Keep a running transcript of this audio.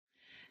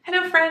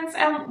Hello friends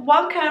and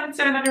welcome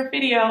to another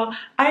video.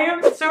 I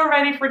am so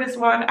ready for this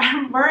one.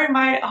 I'm wearing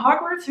my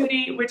Hogwarts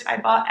hoodie which I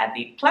bought at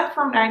the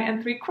Platform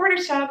 9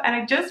 3/4 shop, and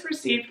I just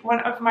received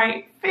one of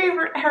my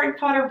favorite Harry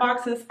Potter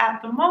boxes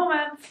at the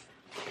moment.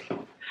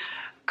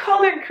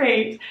 Cauldron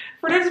Crate.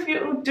 For those of you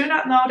who do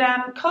not know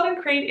them,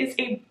 Cauldron Crate is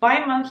a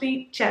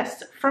bi-monthly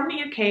chest from the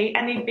UK,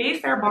 and they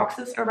base their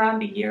boxes around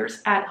the years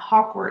at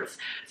Hogwarts.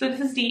 So this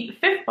is the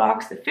 5th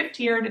box, the 5th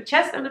year, the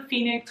Chest of the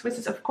Phoenix, which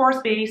is of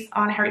course based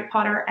on Harry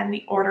Potter and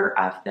the Order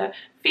of the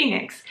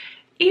Phoenix.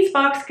 Each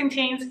box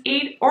contains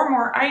 8 or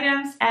more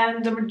items,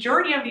 and the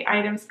majority of the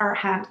items are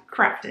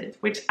handcrafted,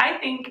 which I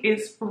think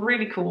is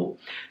really cool.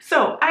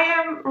 So I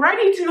am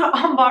ready to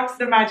unbox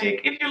the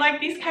magic. If you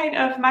like these kind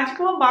of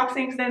magical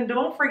unboxings, then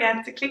don't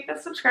forget to click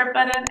that subscribe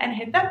button and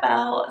hit that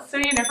bell so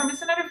you never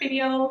miss another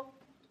video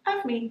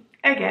of me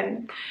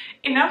again.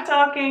 Enough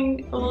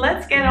talking,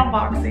 let's get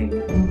unboxing.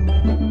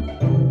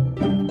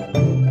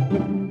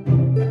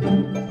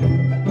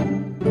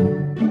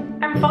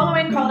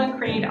 Following Cauldron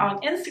Crate on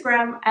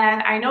Instagram,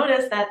 and I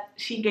noticed that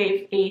she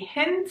gave a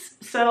hint.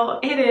 So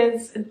it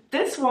is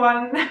this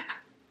one,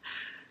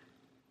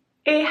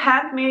 a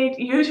handmade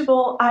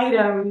usable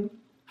item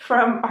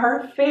from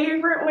our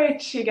favorite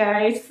witch, you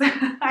guys.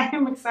 I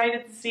am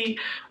excited to see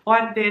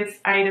what this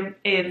item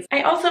is.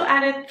 I also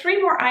added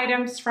 3 more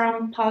items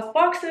from past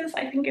boxes.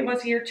 I think it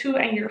was year 2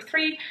 and year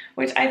 3,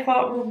 which I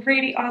thought were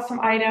really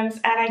awesome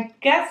items, and I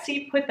guess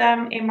she put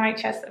them in my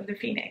Chest of the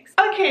Phoenix.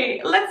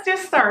 Okay, let's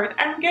just start.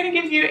 I'm gonna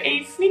give you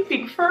a sneak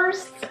peek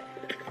first.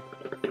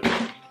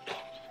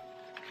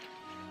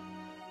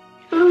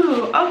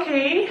 Ooh,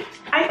 okay.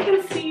 I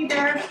can see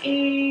there's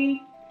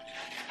a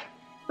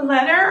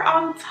letter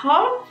on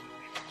top,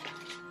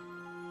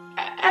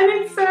 and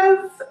it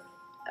says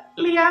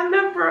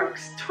Leanda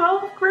Brooks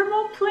 12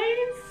 Grimmauld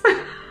Plays.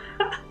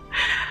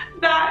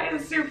 That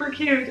is super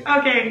cute.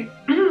 Okay,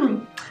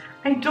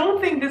 I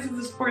don't think this is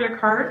a spoiler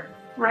card,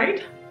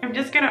 right? I'm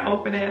just gonna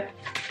open it.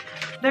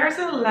 There's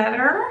a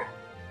letter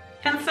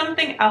and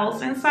something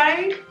else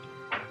inside.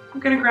 I'm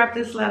gonna grab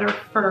this letter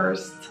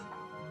first.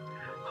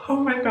 Oh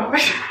my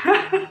gosh.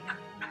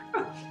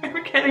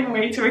 I'm getting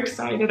way too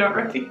excited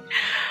already.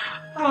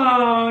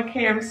 Oh,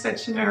 okay, I'm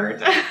such a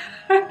nerd.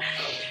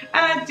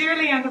 Dear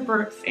Leanda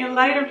Brooks, in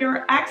light of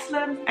your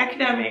excellent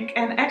academic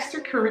and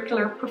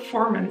extracurricular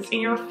performance in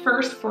your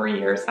first 4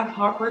 years of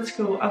Hogwarts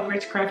School of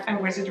Witchcraft and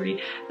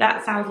Wizardry,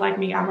 that sounds like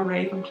me, I'm a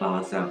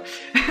Ravenclaw, so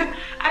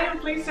I am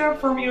pleased to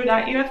inform you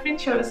that you have been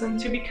chosen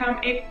to become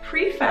a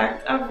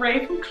prefect of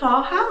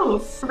Ravenclaw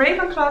House.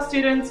 Ravenclaw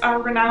students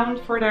are renowned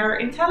for their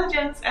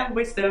intelligence and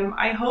wisdom.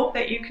 I hope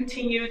that you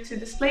continue to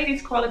display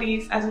these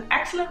qualities as an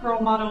excellent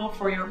role model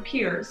for your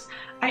peers.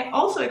 I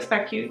also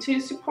expect you to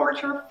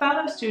support your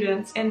fellow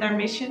students in their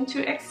mission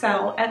to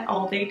excel at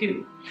all they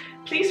do.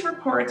 Please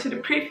report to the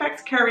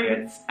prefect's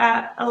carriage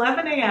at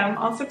 11 AM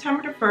on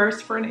September the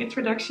 1st for an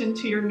introduction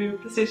to your new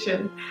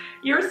position.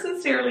 Yours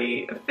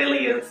sincerely,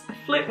 Phileas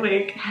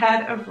Flitwick,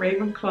 head of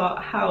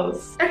Ravenclaw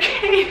House.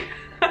 Okay.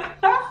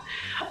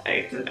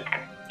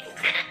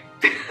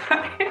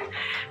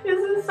 This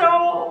is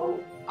so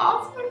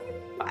awesome.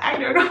 I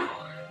don't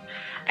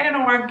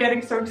know why I'm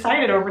getting so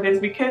excited over this,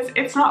 because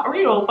it's not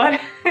real,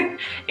 but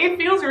it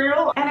feels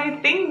real. And I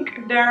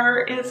think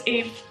there is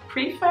a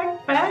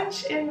prefect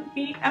badge in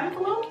the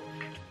envelope.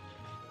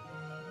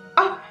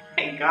 Oh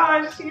my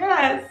gosh,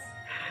 yes!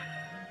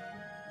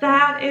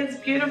 That is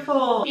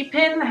beautiful. The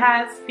pin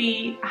has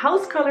the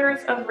house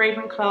colors of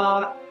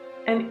Ravenclaw,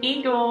 an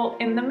eagle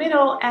in the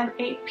middle, and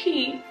a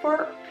P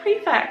for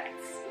prefects.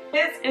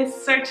 This is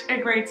such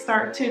a great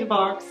start to the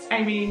box.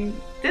 I mean,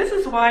 this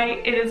is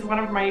why it is one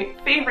of my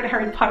favorite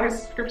Harry Potter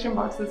subscription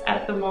boxes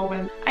at the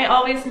moment. I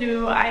always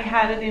knew I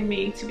had it in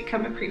me to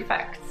become a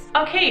prefect.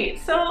 Okay,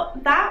 so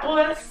that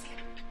was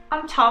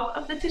on top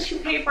of the tissue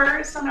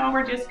paper. So now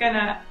we're just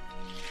gonna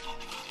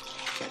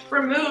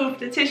remove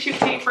the tissue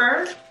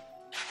paper.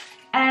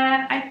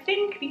 And I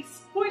think the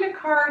spoiler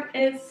card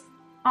is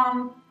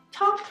on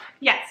top.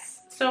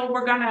 Yes, so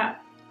we're gonna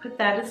put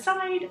that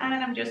aside, and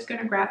I'm just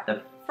gonna grab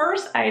the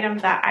first item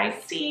that I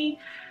see,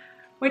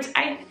 which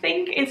I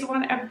think is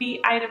one of the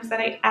items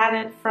that I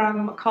added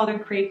from Cauldron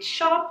Crate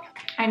shop.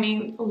 I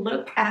mean,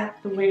 look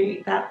at the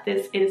way that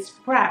this is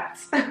wrapped.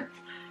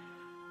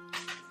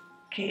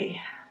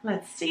 Okay,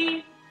 let's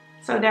see.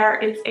 So there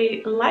is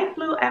a light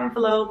blue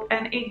envelope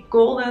and a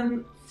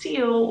golden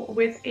seal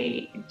with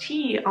a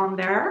G on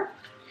there.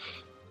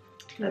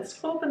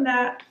 Let's open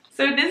that.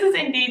 So this is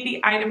indeed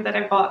the item that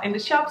I bought in the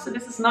shop. So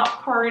this is not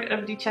part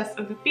of the Chest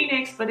of the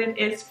Phoenix, but it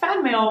is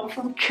fan mail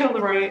from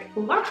Gilderoy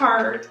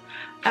Lockhart.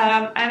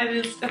 And it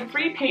is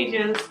 3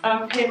 pages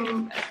of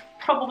him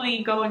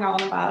probably going on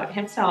about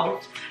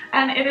himself.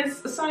 And it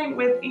is signed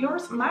with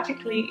yours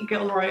magically,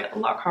 Gilderoy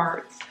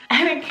Lockhart.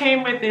 And it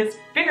came with this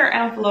bigger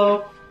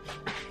envelope,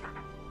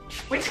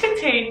 which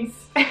contains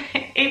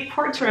a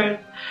portrait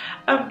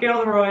of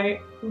Gilderoy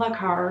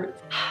Lockhart.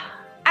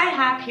 I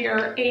have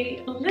here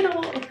a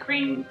little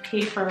green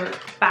paper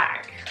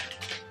bag.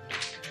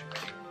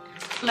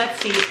 Let's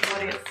see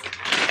what is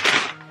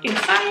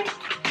inside.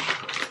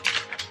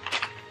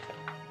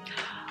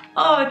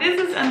 Oh, this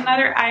is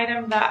another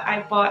item that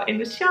I bought in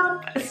the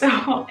shop.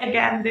 So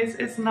again, this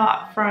is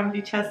not from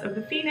the Chest of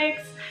the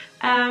Phoenix,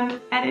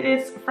 and it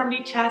is from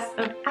the Chest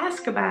of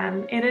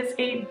Azkaban. It is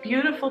a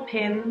beautiful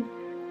pin,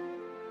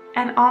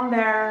 and on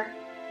there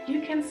you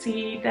can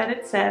see that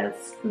it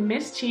says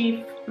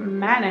Mischief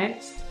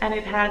Managed, and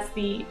it has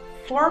the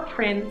 4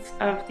 prints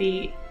of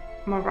the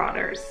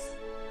Marauders.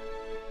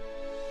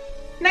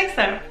 Next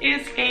up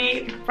is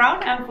a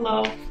brown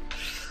envelope,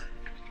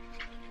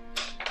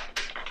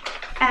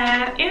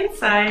 and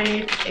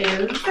inside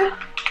is,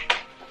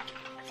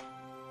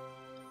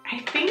 I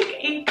think,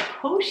 a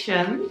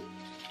potion.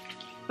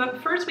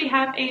 But first we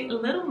have a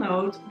little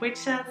note which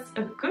says,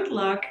 good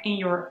luck in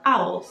your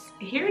owls.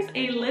 Here's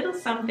a little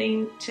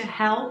something to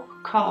help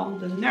calm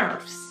the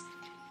nerves.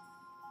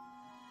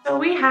 So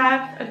we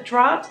have a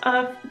draught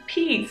of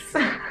peace.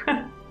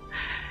 And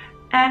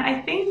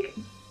I think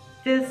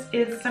this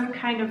is some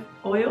kind of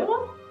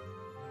oil.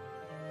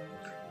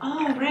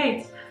 Oh,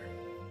 right.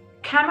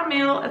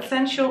 Chamomile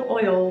essential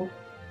oil.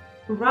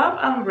 Rub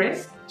on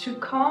wrist to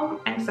calm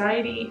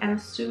anxiety and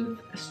soothe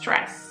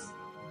stress.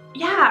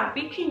 Yeah,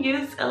 we can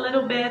use a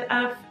little bit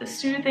of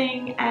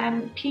soothing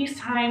and peace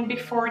time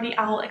before the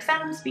owl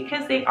exams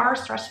because they are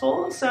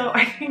stressful. So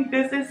I think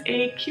this is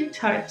a cute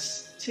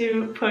touch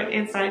to put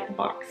inside the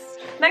box.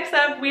 Next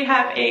up, we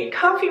have a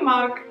coffee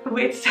mug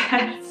which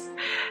says,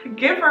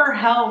 give her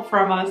hell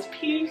from us,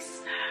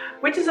 Peeps,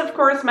 which is of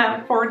course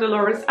meant for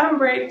Dolores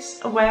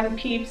Umbridge when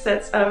Peeps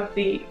sets up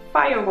the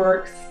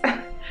fireworks.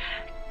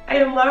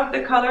 I love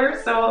the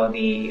colors, so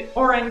the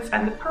orange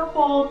and the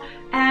purple,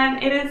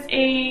 and it is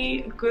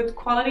a good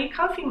quality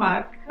coffee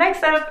mug.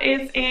 Next up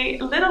is a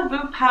little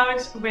blue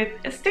pouch with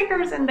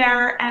stickers in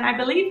there, and I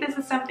believe this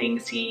is something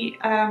she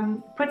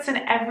puts in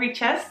every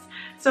chest.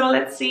 So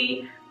let's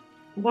see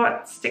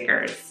what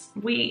stickers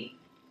we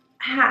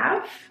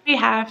have. We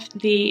have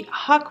the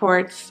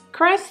Hogwarts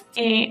crest,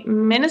 a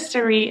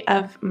Ministry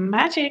of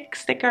Magic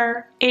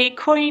sticker, a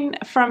coin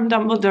from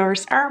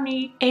Dumbledore's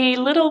army, a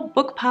little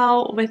book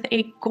pal with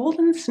a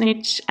golden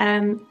snitch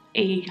and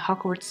a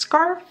Hogwarts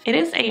scarf. It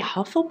is a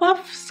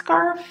Hufflepuff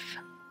scarf,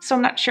 so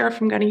I'm not sure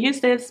if I'm going to use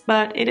this,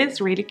 but it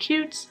is really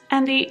cute.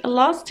 And the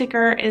last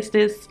sticker is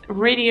this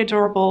really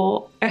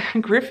adorable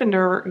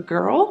Gryffindor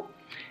girl,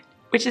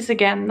 which is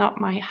again not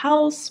my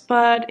house,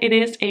 but it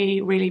is a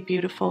really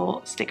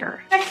beautiful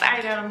sticker. Next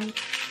item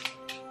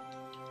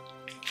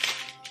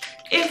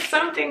is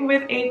something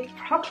with a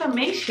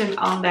proclamation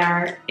on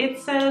there. It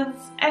says,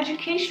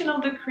 Educational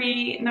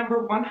Decree number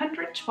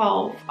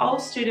 112, all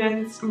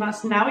students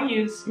must now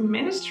use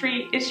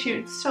ministry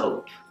issued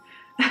soap.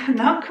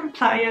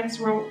 Non-compliance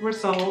will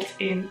result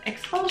in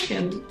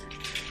expulsion.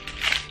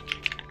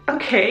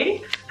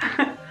 Okay.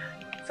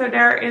 So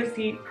there is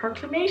the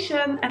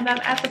proclamation, and then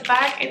at the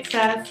back it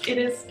says it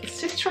is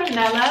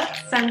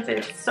citronella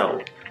scented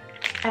soap,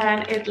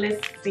 and it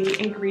lists the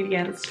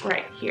ingredients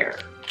right here.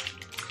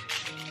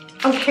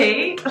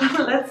 Okay,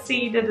 let's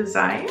see the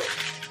design.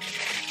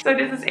 So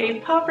this is a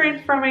paw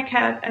print from a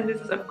cat, and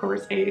this is of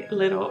course a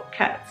little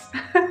cat.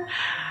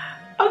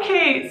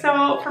 Okay,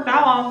 so from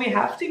now on we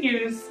have to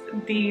use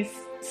these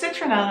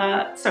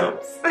citronella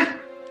soaps.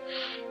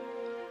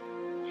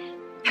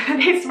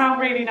 They smell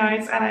really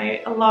nice, and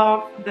I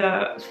love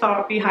the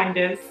thought behind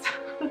this.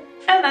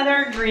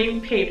 Another green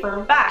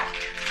paper bag.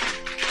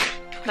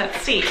 Let's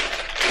see.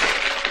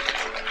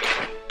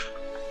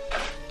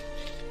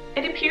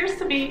 It appears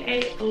to be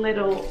a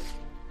little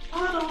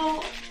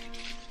bottle.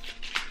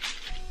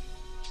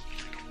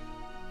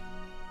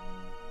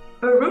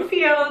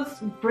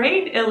 Barufio's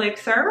brain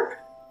elixir.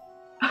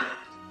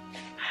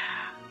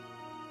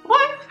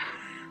 What?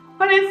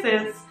 What is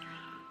this?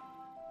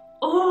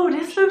 Oh,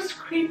 this looks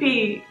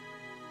creepy.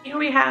 Here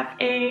we have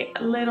a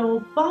little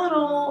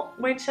bottle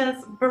which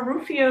says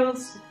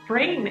Barufio's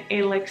brain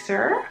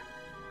elixir,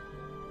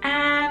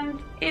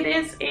 and it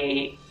is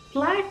a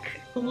black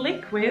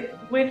liquid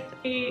with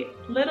a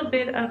little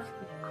bit of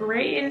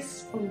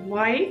grayish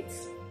white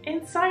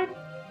inside.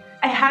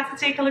 I had to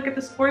take a look at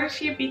the spoiler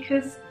sheet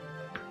because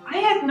I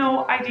had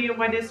no idea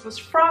where this was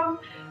from,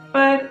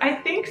 but I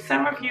think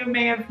some of you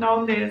may have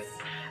known this.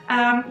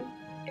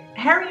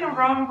 Harry and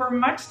Ron were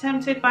much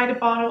tempted by the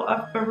bottle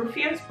of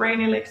Barufio's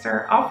brain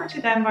elixir offered to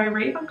them by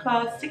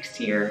Ravenclaw's 6th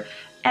year,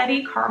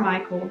 Eddie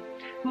Carmichael,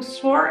 who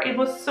swore it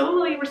was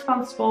solely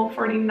responsible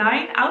for the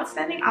 9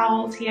 outstanding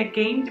owls he had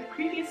gained the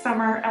previous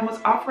summer and was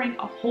offering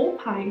a whole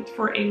pint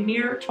for a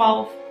mere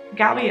 12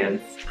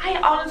 galleons. I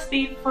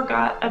honestly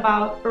forgot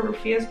about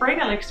Barufio's brain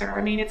elixir.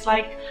 I mean, it's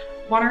like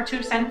 1 or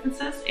 2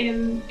 sentences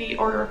in the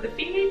Order of the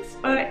Phoenix,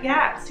 but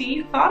yeah,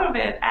 she thought of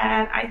it,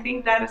 and I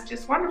think that is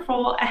just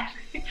wonderful. And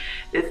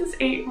this is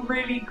a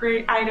really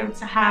great item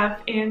to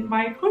have in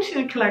my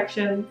potion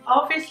collection.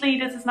 Obviously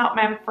this is not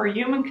meant for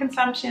human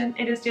consumption,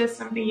 it is just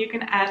something you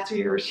can add to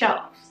your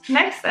shelves.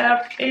 Next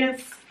up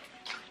is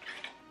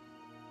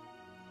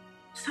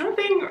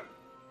something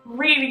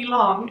really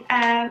long,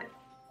 and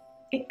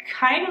it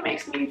kind of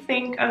makes me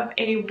think of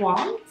a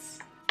wand.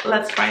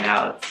 Let's find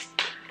out.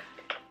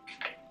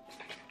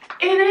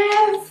 It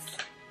is!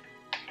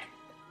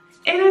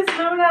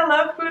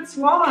 Hogwarts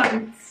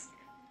wands.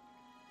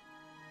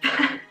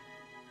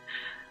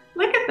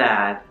 Look at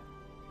that.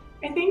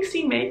 I think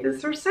she made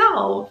this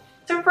herself.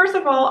 So first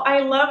of all, I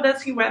love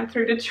that she went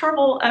through the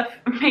trouble of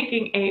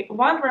making a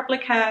wand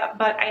replica,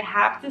 but I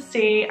have to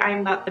say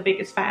I'm not the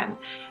biggest fan.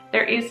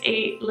 There is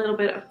a little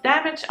bit of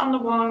damage on the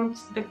wand,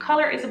 the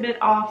color is a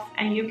bit off,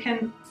 and you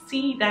can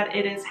see that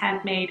it is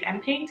handmade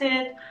and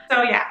painted.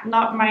 So yeah,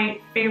 not my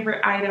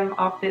favorite item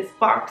of this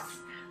box.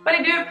 But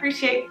I do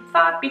appreciate the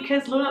thought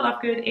because Luna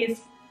Lovegood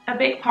is a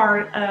big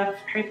part of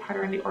Harry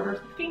Potter and the Order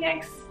of the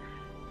Phoenix.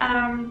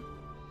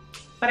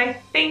 But I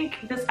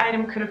think this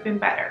item could have been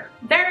better.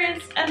 There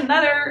is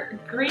another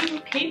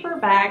green paper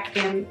bag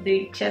in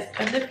the chest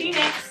of the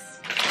Phoenix.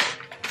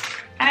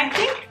 And I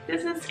think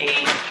this is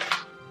a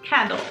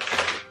candle.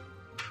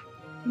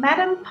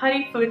 Madame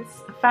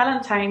Puddifoot's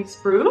Valentine's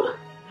Brew.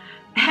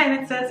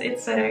 And it says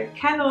it's a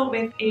candle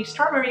with a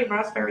strawberry,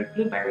 raspberry,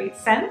 blueberry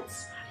scent.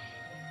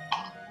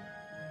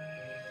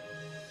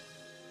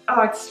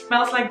 Oh, it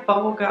smells like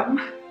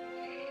bubblegum.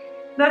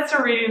 That's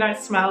a really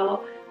nice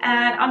smell.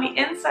 And on the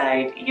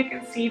inside, you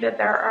can see that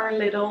there are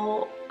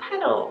little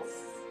petals.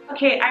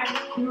 Okay,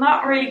 I'm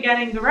not really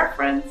getting the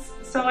reference,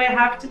 so I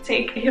have to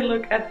take a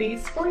look at the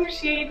spoiler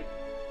sheet.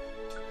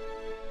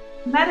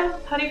 Madame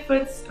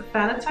Puddifoot's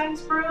Valentine's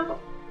Brew.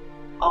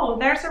 Oh,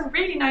 there's a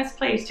really nice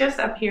place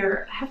just up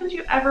here. Haven't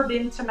you ever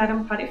been to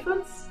Madame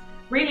Puddifoot's?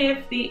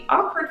 Relive the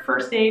awkward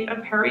first date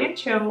of Harry and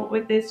Cho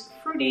with this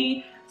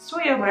fruity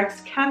soya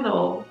wax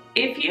candle.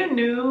 If you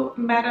knew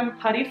Madame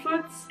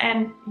Puddifoot's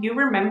and you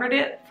remembered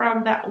it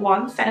from that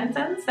one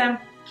sentence, then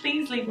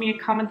please leave me a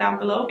comment down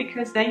below,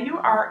 because then you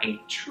are a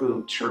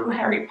true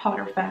Harry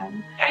Potter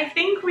fan. I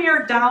think we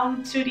are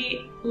down to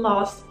the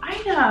last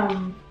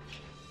item.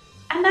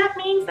 And that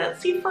means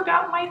that she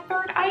forgot my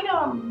third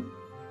item,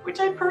 which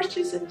I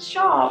purchased in the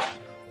shop.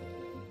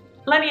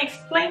 Let me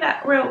explain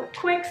that real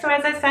quick. So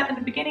as I said in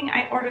the beginning,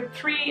 I ordered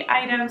 3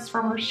 items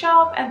from her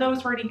shop, and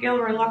those were the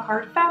Gilderoy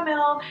Lockhart fan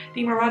mail,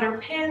 the Marauder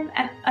pin,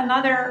 and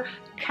another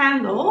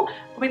candle,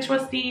 which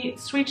was the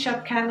Sweet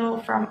Shop candle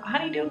from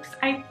Honeydukes,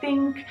 I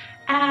think.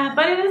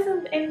 But it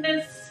isn't in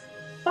this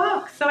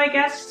box, so I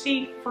guess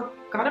she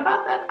forgot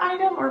about that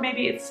item, or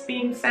maybe it's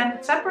being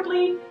sent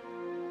separately.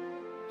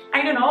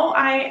 I don't know.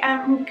 I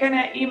am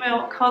gonna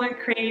email Cauldron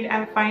Crate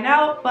and find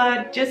out,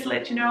 but just to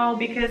let you know,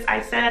 because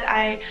I said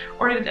I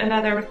ordered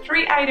another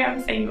 3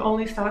 items and you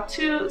only saw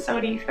 2,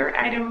 so the third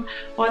item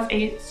was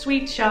a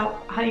Sweet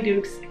Shop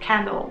Honeydukes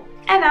candle.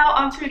 And now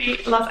onto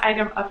the last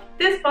item of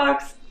this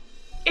box.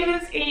 It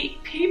is a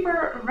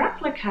paper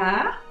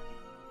replica.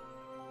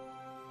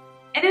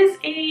 It is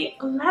a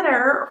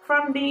letter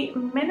from the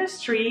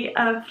Ministry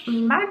of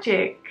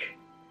Magic.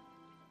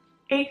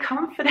 A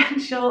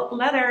confidential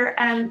letter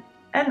and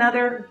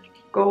another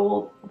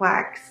gold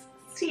wax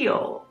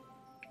seal.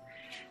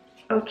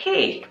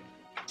 Okay,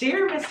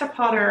 dear Mr.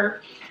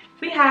 Potter,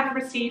 we have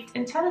received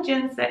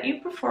intelligence that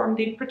you performed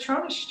the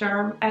Patronus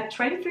Storm at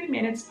 23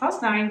 minutes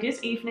past 9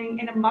 this evening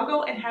in a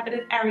Muggle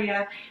inhabited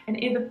area and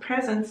in the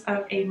presence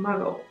of a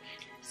Muggle.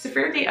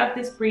 Severity of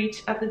this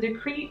breach of the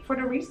decree for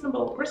the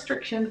reasonable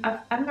restriction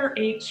of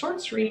underage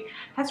sorcery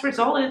has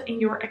resulted in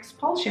your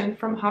expulsion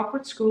from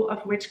Hogwarts School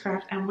of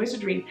Witchcraft and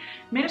Wizardry.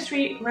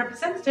 Ministry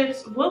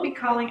representatives will be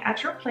calling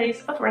at your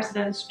place of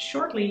residence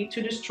shortly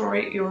to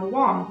destroy your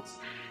wands.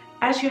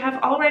 As you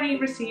have already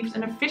received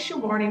an official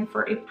warning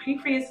for a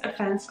previous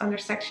offense under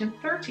Section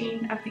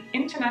 13 of the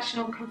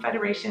International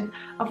Confederation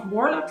of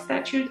Warlock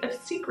Statute of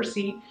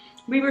Secrecy,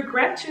 we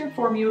regret to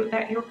inform you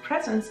that your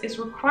presence is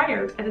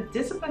required at a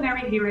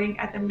disciplinary hearing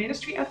at the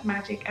Ministry of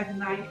Magic at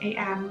 9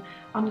 AM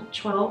on the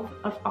 12th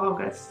of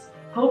August.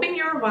 Hoping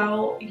you're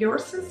well,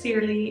 yours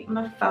sincerely,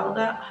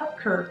 Mafalda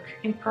Hupkirk,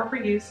 in proper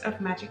use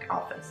of magic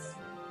office.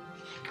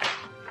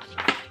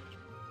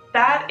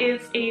 That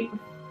is a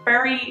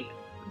very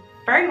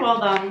well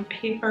done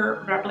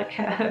paper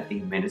replica of the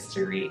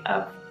Ministry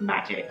of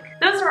Magic.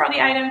 Those are all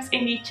the items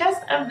in the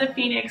chest of the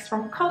Phoenix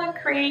from Cauldron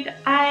Crate.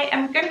 I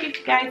am going to give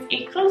you guys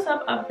a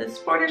close-up of the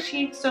spoiler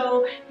sheet,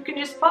 so you can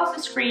just pause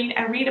the screen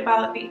and read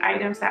about the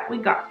items that we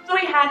got. So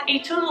we had a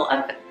total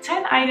of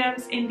 10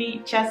 items in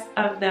the chest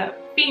of the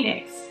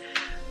Phoenix.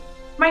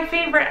 My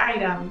favorite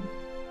item.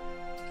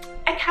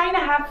 I kind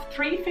of have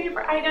 3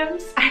 favorite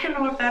items. I don't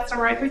know if that's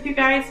alright with you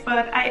guys,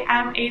 but I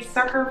am a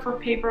sucker for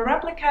paper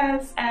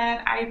replicas,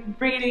 and I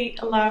really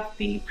love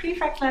the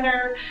prefect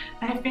letter.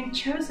 I have been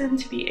chosen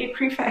to be a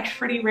prefect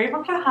for the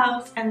Ravenclaw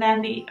house, and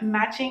then the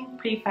matching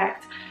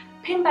prefect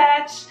pin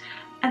badge.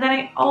 And then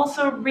I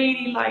also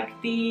really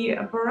like the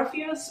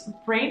Borufius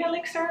brain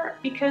elixir,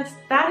 because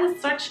that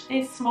is such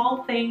a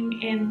small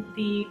thing in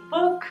the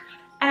book,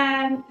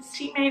 and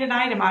she made an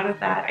item out of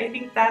that. I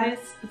think that is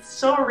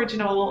so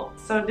original.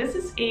 So this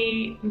is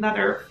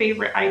another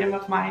favorite item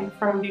of mine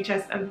from the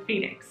chest of the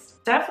Phoenix.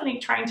 Definitely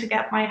trying to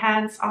get my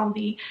hands on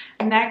the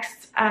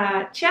next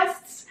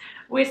chests,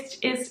 which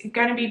is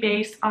going to be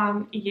based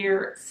on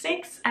year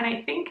 6, and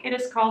I think it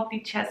is called the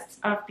Chests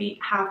of the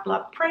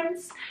Half-Blood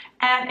Prince.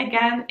 And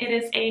again, it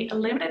is a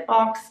limited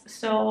box,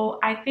 so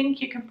I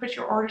think you can put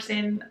your orders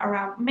in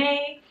around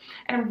May,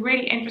 and I'm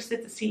really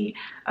interested to see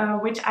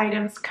which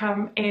items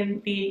come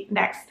in the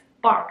next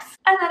box.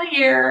 Another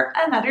year,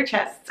 another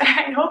chest.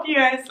 I hope you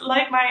guys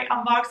like my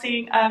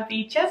unboxing of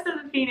the Chest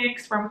of the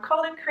Phoenix from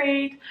Cauldron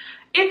Crate.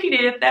 If you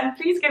did, then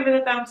please give it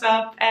a thumbs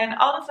up, and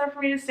all that's left for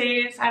me to say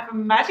is have a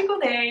magical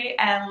day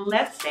and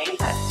let's stay in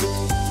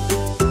touch.